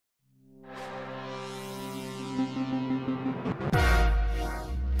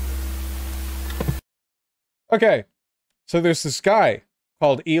Okay, so there's this guy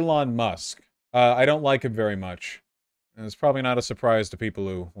called Elon Musk. I don't like him very much. And it's probably not a surprise to people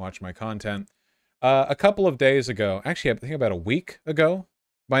who watch my content. A couple of days ago, actually, I think about a week ago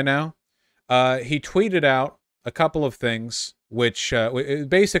by now, he tweeted out a couple of things, which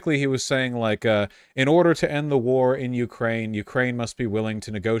basically he was saying, like, in order to end the war in Ukraine, Ukraine must be willing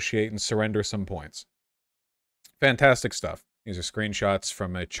to negotiate and surrender some points. Fantastic stuff. These are screenshots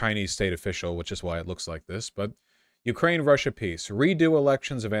from a Chinese state official, which is why it looks like this. But Ukraine-Russia peace. Redo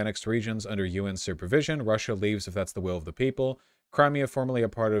elections of annexed regions under UN supervision. Russia leaves if that's the will of the people. Crimea formerly a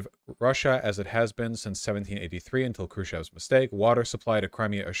part of Russia as it has been since 1783 until Khrushchev's mistake. Water supply to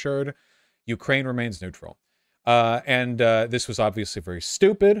Crimea assured. Ukraine remains neutral. This was obviously very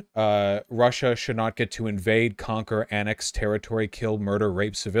stupid. Russia should not get to invade, conquer, annex territory, kill, murder,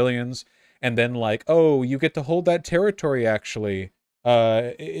 rape civilians. And then, like, oh, you get to hold that territory, actually.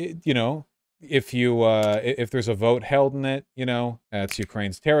 You know, if there's a vote held in it, you know, it's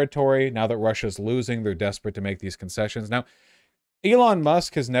Ukraine's territory. Now that Russia's losing, they're desperate to make these concessions. Now, Elon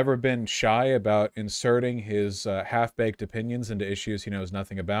Musk has never been shy about inserting his half-baked opinions into issues he knows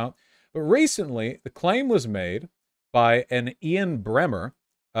nothing about. But recently, the claim was made by an Ian Bremmer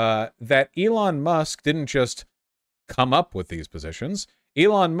that Elon Musk didn't just come up with these positions.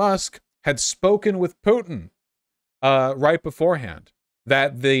 Elon Musk had spoken with Putin right beforehand.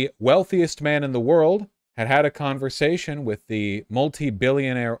 That the wealthiest man in the world had had a conversation with the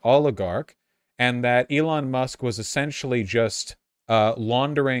multi-billionaire oligarch, and that Elon Musk was essentially just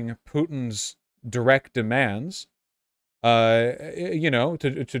laundering Putin's direct demands, you know,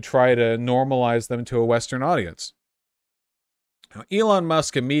 to try to normalize them to a Western audience. Now, Elon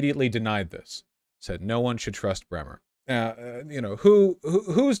Musk immediately denied this, said no one should trust Bremmer. You know,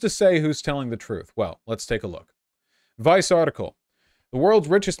 who's to say who's telling the truth? Well, let's take a look. Vice article. The world's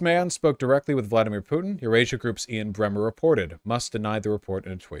richest man spoke directly with Vladimir Putin, Eurasia Group's Ian Bremmer reported. Musk denied the report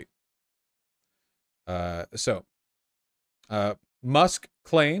in a tweet. Musk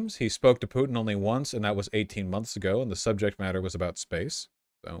claims he spoke to Putin only once, and that was 18 months ago, and the subject matter was about space.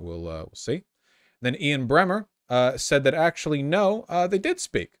 So we'll see. Then Ian Bremmer said that actually, no, they did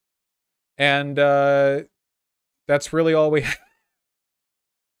speak. And that's really all we have.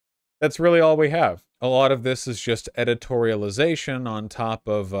 That's really all we have. A lot of this is just editorialization on top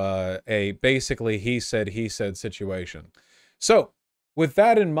of a basically he said situation. So, with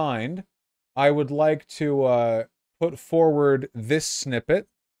that in mind, I would like to put forward this snippet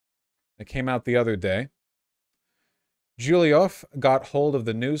that came out the other day. Julioff got hold of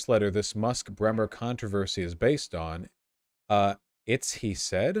the newsletter this Musk-Bremmer controversy is based on. It's he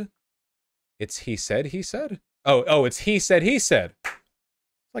said? It's he said he said? Oh, it's he said.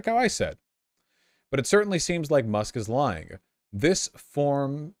 Like how I said. But it certainly seems like Musk is lying. This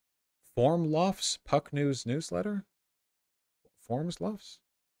Formloff's Puck News newsletter? Formsloff's?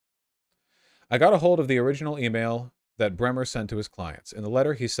 I got a hold of the original email that Bremmer sent to his clients. In the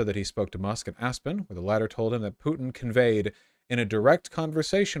letter, he said that he spoke to Musk in Aspen, where the latter told him that Putin conveyed in a direct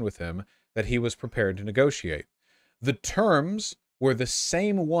conversation with him that he was prepared to negotiate. The terms were the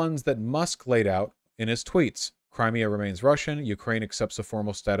same ones that Musk laid out in his tweets. Crimea remains Russian. Ukraine accepts a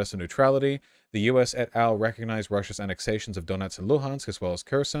formal status of neutrality. The U.S. et al. Recognize Russia's annexations of Donetsk and Luhansk, as well as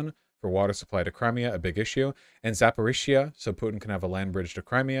Kherson, for water supply to Crimea, a big issue, and Zaporizhia, so Putin can have a land bridge to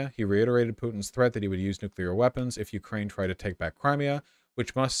Crimea. He reiterated Putin's threat that he would use nuclear weapons if Ukraine tried to take back Crimea,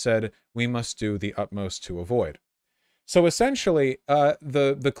 which Musk said we must do the utmost to avoid. So essentially,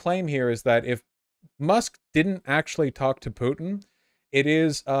 the claim here is that if Musk didn't actually talk to Putin, it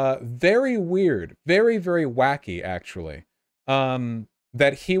is very weird, very, very wacky, actually,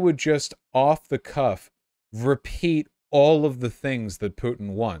 that he would just off the cuff repeat all of the things that Putin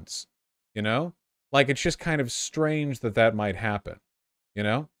wants, you know? Like, it's just kind of strange that that might happen, you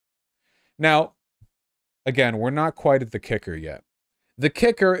know? Now, again, we're not quite at the kicker yet. The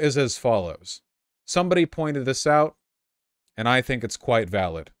kicker is as follows. Somebody pointed this out, and I think it's quite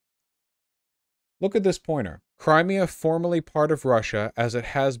valid. Look at this pointer. Crimea formerly part of Russia as it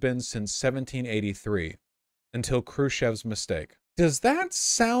has been since 1783, until Khrushchev's mistake. Does that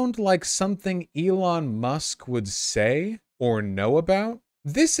sound like something Elon Musk would say or know about?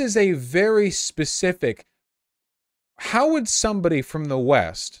 This is a very specific... How would somebody from the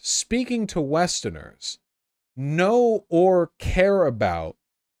West, speaking to Westerners, know or care about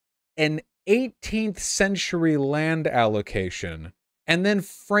an 18th century land allocation and then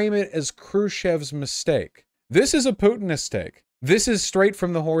frame it as Khrushchev's mistake? This is a Putin mistake. This is straight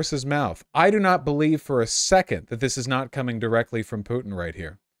from the horse's mouth. I do not believe for a second that this is not coming directly from Putin right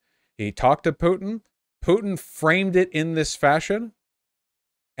here. He talked to Putin. Putin framed it in this fashion.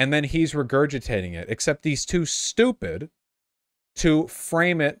 And then he's regurgitating it, except he's too stupid to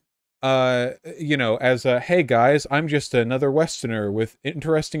frame it, as a, hey guys, I'm just another Westerner with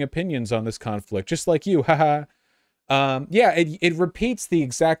interesting opinions on this conflict, just like you, haha. Yeah, it repeats the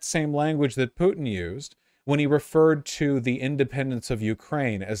exact same language that Putin used when he referred to the independence of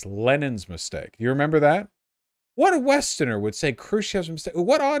Ukraine as Lenin's mistake. You remember that? What a Westerner would say Khrushchev's mistake?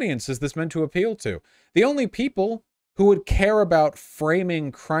 What audience is this meant to appeal to? The only people who would care about framing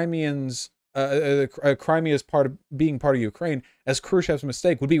Crimea's being part of Ukraine as Khrushchev's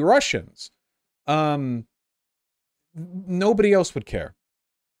mistake would be Russians. Nobody else would care.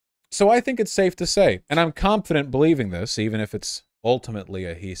 So I think it's safe to say, and I'm confident believing this, even if it's ultimately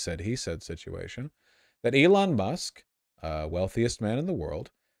a he said situation, that Elon Musk, wealthiest man in the world,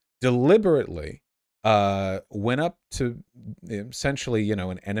 deliberately went up to essentially,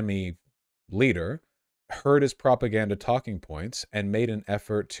 an enemy leader, heard his propaganda talking points, and made an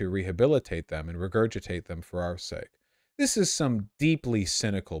effort to rehabilitate them and regurgitate them for our sake. This is some deeply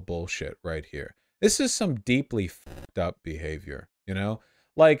cynical bullshit right here. This is some deeply fucked up behavior,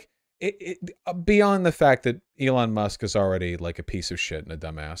 Like, beyond the fact that Elon Musk is already like a piece of shit and a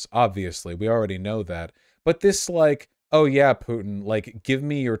dumbass, obviously, we already know that. But this, like, oh yeah, Putin, like, give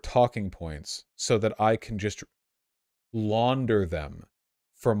me your talking points so that I can just launder them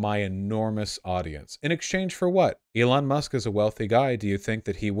for my enormous audience. In exchange for what? Elon Musk is a wealthy guy. Do you think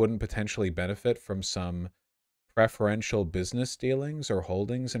that he wouldn't potentially benefit from some preferential business dealings or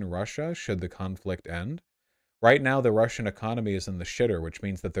holdings in Russia should the conflict end? Right now, the Russian economy is in the shitter, which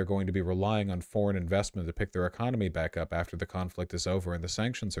means that they're going to be relying on foreign investment to pick their economy back up after the conflict is over and the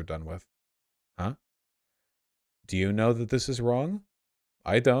sanctions are done with. Huh? Do you know that this is wrong?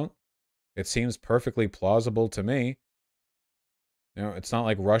 I don't. It seems perfectly plausible to me. It's not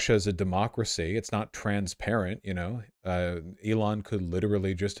like Russia is a democracy. It's not transparent, Elon could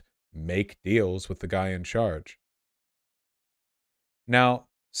literally just make deals with the guy in charge. Now,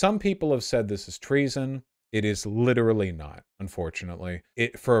 some people have said this is treason. It is literally not, unfortunately.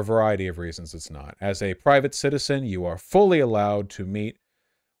 For a variety of reasons, it's not. As a private citizen, you are fully allowed to meet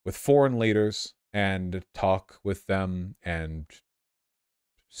with foreign leaders and talk with them and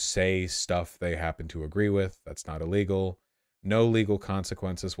say stuff they happen to agree with. That's not illegal. No legal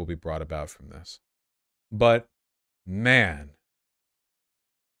consequences will be brought about from this. But, man,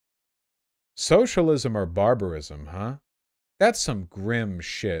 socialism or barbarism, huh? That's some grim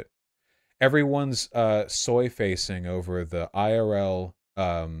shit. Everyone's soy-facing over the IRL,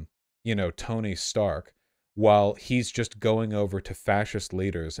 Tony Stark, while he's just going over to fascist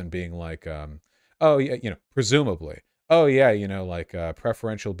leaders and being like, oh, yeah, presumably, oh, yeah,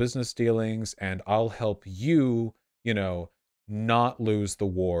 preferential business dealings, and I'll help you, not lose the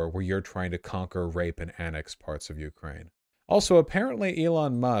war where you're trying to conquer, rape, and annex parts of Ukraine. Also, apparently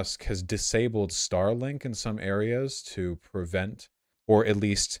Elon Musk has disabled Starlink in some areas to prevent, or at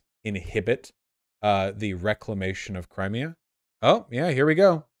least inhibit, the reclamation of Crimea. Oh, yeah, here we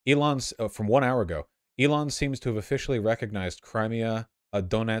go. Elon's, from 1 hour ago, Elon seems to have officially recognized Crimea,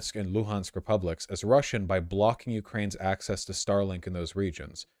 Donetsk, and Luhansk republics as Russian by blocking Ukraine's access to Starlink in those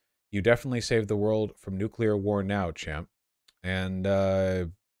regions. You definitely saved the world from nuclear war now, champ. And,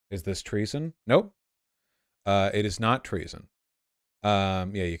 is this treason? Nope. It is not treason. Yeah,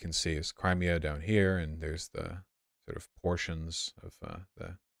 you can see it's Crimea down here, and there's the sort of portions of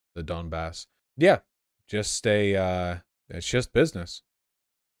the Donbass. Yeah, just it's just business.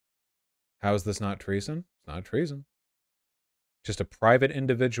 How is this not treason? It's not treason. Just a private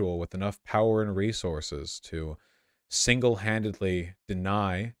individual with enough power and resources to single-handedly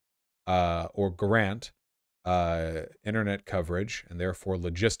deny or grant internet coverage and therefore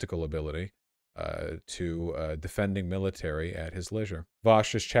logistical ability to defending military at his leisure.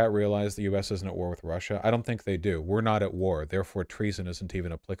 Vaush, does chat realize the U.S. isn't at war with Russia? I don't think they do. We're not at war, therefore treason isn't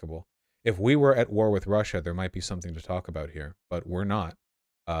even applicable. If we were at war with Russia, there might be something to talk about here, but we're not.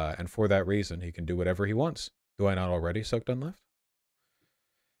 And for that reason, he can do whatever he wants. Do I not already suck on left?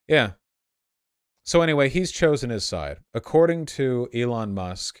 Yeah. So anyway, he's chosen his side. According to Elon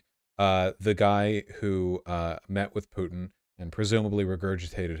Musk, the guy who met with Putin and presumably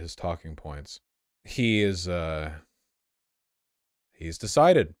regurgitated his talking points, he's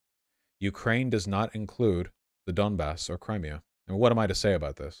decided Ukraine does not include the Donbass or Crimea. And what am I to say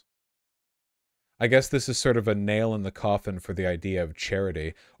about this? I guess this is sort of a nail in the coffin for the idea of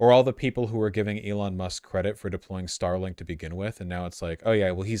charity, or all the people who were giving Elon Musk credit for deploying Starlink to begin with, and now it's like, oh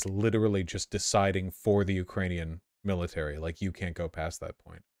yeah, well, he's literally just deciding for the Ukrainian military. Like, you can't go past that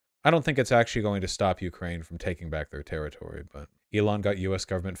point. I don't think it's actually going to stop Ukraine from taking back their territory, but Elon got U.S.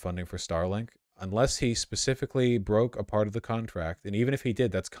 government funding for Starlink. unless he specifically broke a part of the contract, and even if he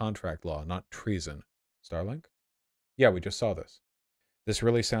did, that's contract law, not treason. Starlink? Yeah, we just saw this. This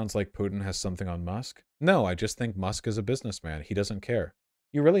really sounds like Putin has something on Musk. No, I just think Musk is a businessman. He doesn't care.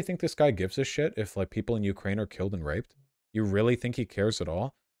 You really think this guy gives a shit if like people in Ukraine are killed and raped? You really think he cares at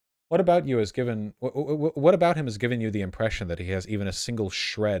all? What about you has given what about him has given you the impression that he has even a single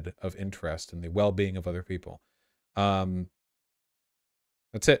shred of interest in the well-being of other people? That's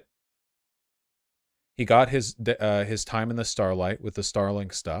it. He got his time in the starlight with the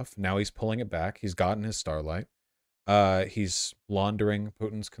Starlink stuff. Now he's pulling it back. He's gotten his starlight. He's laundering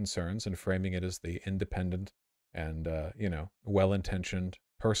Putin's concerns and framing it as the independent and you know, well-intentioned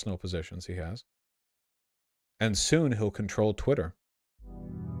personal positions he has. And soon he'll control Twitter.